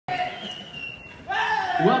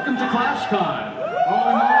Welcome to ClashCon.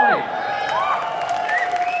 Holy moly.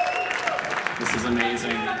 This is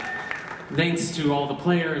amazing. Thanks to all the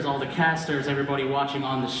players, all the casters, everybody watching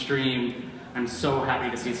on the stream. I'm so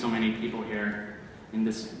happy to see so many people here in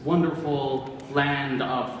this wonderful land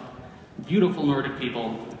of beautiful Nordic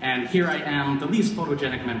people. And here I am, the least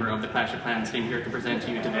photogenic member of the Clash of Clans team, here to present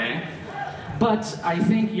to you today. But I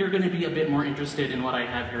think you're going to be a bit more interested in what I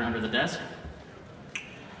have here under the desk.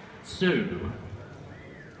 So,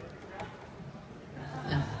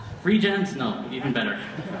 free gems? No, even better.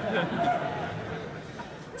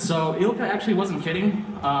 So Ilka actually wasn't kidding.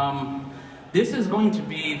 This is going to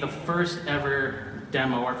be the first ever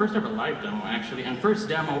demo, our first ever live demo actually, and first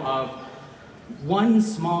demo of one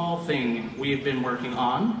small thing we've been working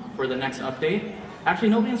on for the next update. Actually,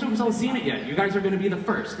 nobody in Supercell has seen it yet. You guys are going to be the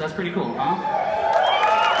first. That's pretty cool, huh?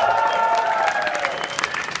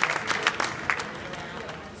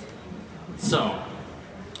 So,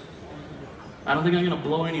 I don't think I'm going to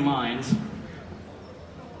blow any minds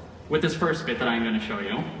with this first bit that I'm going to show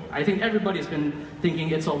you. I think everybody's been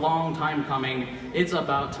thinking it's a long time coming. It's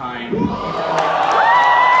about time.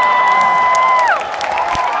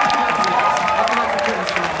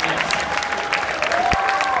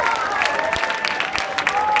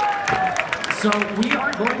 So we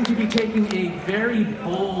are going to be taking a very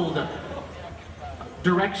bold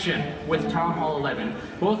direction with Town Hall 11,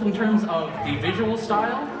 both in terms of the visual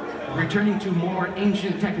style, returning to more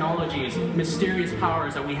ancient technologies, mysterious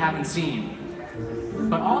powers that we haven't seen.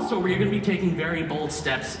 But also we're going to be taking very bold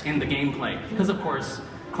steps in the gameplay, because of course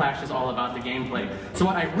Clash is all about the gameplay. So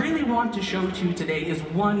what I really want to show to you today is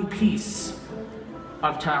one piece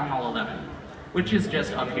of Town Hall 11, which is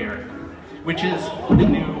just up here, which is the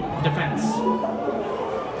new defense.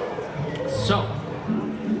 So,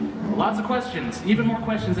 lots of questions, even more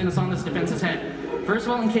questions than is on this defense's head. First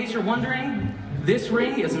of all, in case you're wondering, this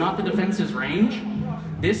ring is not the defense's range.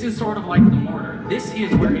 This is sort of like the mortar. This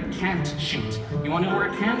is where it can't shoot. You want to know where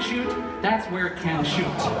it can shoot? That's where it can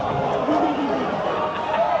shoot.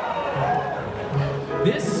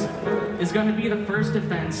 This is going to be the first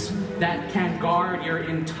defense that can guard your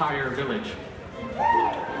entire village.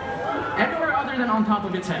 Everywhere other than on top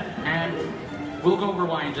of its head. And we'll go over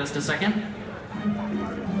why in just a second.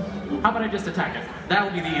 How about I just attack it? That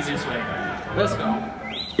will be the easiest way. Let's go.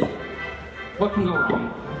 What can go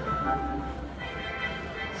wrong?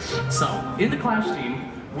 So, in the Clash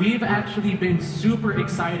team, we've actually been super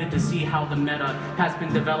excited to see how the meta has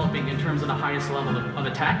been developing in terms of the highest level of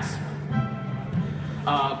attacks.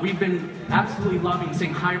 We've been absolutely loving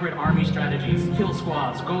seeing hybrid army strategies, kill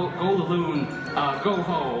squads, go Laloon, go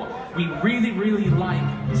ho. We really, really like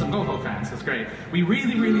some go ho fans. That's great. We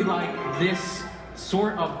really, really like this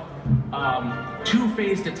sort of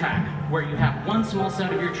two-phased attack where you have one small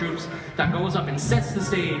set of your troops that goes up and sets the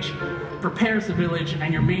stage, prepares the village,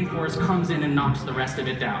 and your main force comes in and knocks the rest of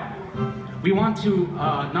it down. We want to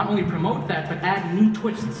not only promote that, but add new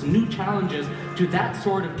twists, new challenges to that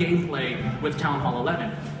sort of gameplay with Town Hall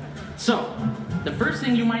 11. So, the first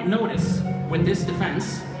thing you might notice with this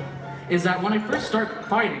defense is that when I first start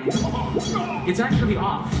fighting, it's actually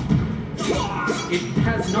off. It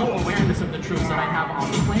has no awareness of the troops that I have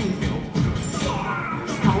on the playing field.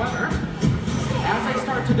 However, as I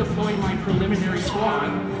start to deploy my preliminary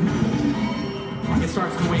squad, it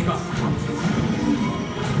starts to wake up.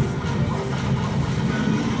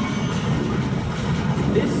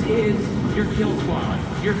 This is your kill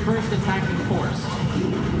squad, your first attacking force.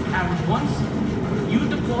 And once you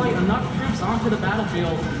deploy enough troops onto the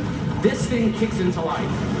battlefield, this thing kicks into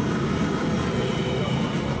life.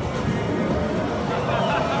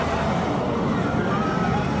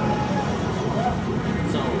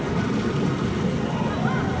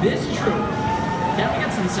 This troop, can we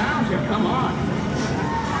get some sound here? Come on.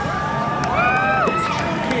 This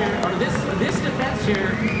troop here, or this defense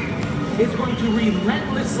here, is going to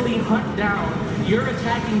relentlessly hunt down your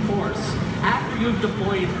attacking force after you've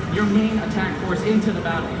deployed your main attack force into the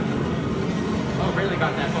battle. Oh, really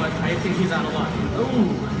got that, but I think he's out of luck.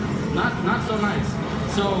 Ooh, not so nice.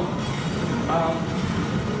 So,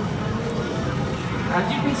 as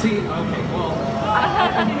you can see, okay, well,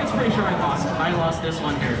 I think it's pretty sure I lost this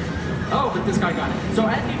one here. Oh, but this guy got it. So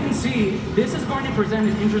as you can see, this is going to present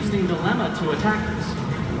an interesting dilemma to attackers.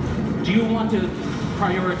 Do you want to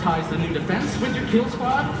prioritize the new defense with your kill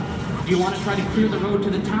squad? Do you want to try to clear the road to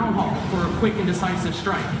the town hall for a quick and decisive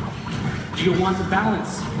strike? Do you want to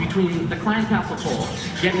balance between the clan castle pull,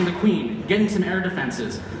 getting the queen, getting some air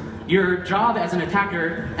defenses? Your job as an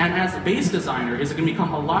attacker and as a base designer is going to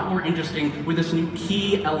become a lot more interesting with this new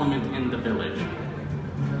key element in the village.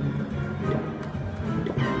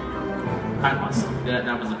 I must.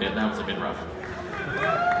 That was a bit rough.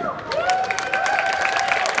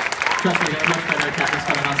 Trust me, there are much better attackers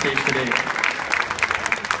coming on stage today.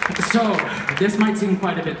 So, this might seem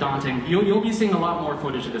quite a bit daunting. You'll be seeing a lot more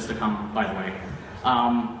footage of this to come, by the way.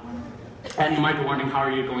 And you might be wondering, how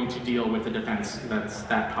are you going to deal with a defense that's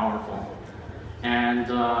that powerful?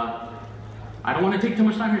 And I don't want to take too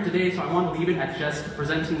much time here today, so I want to leave it at just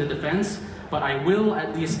presenting the defense, but I will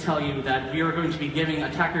at least tell you that we are going to be giving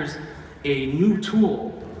attackers a new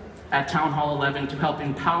tool at Town Hall 11 to help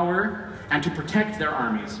empower and to protect their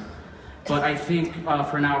armies. But I think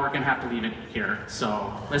for now we're going to have to leave it here,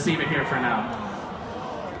 so let's leave it here for now.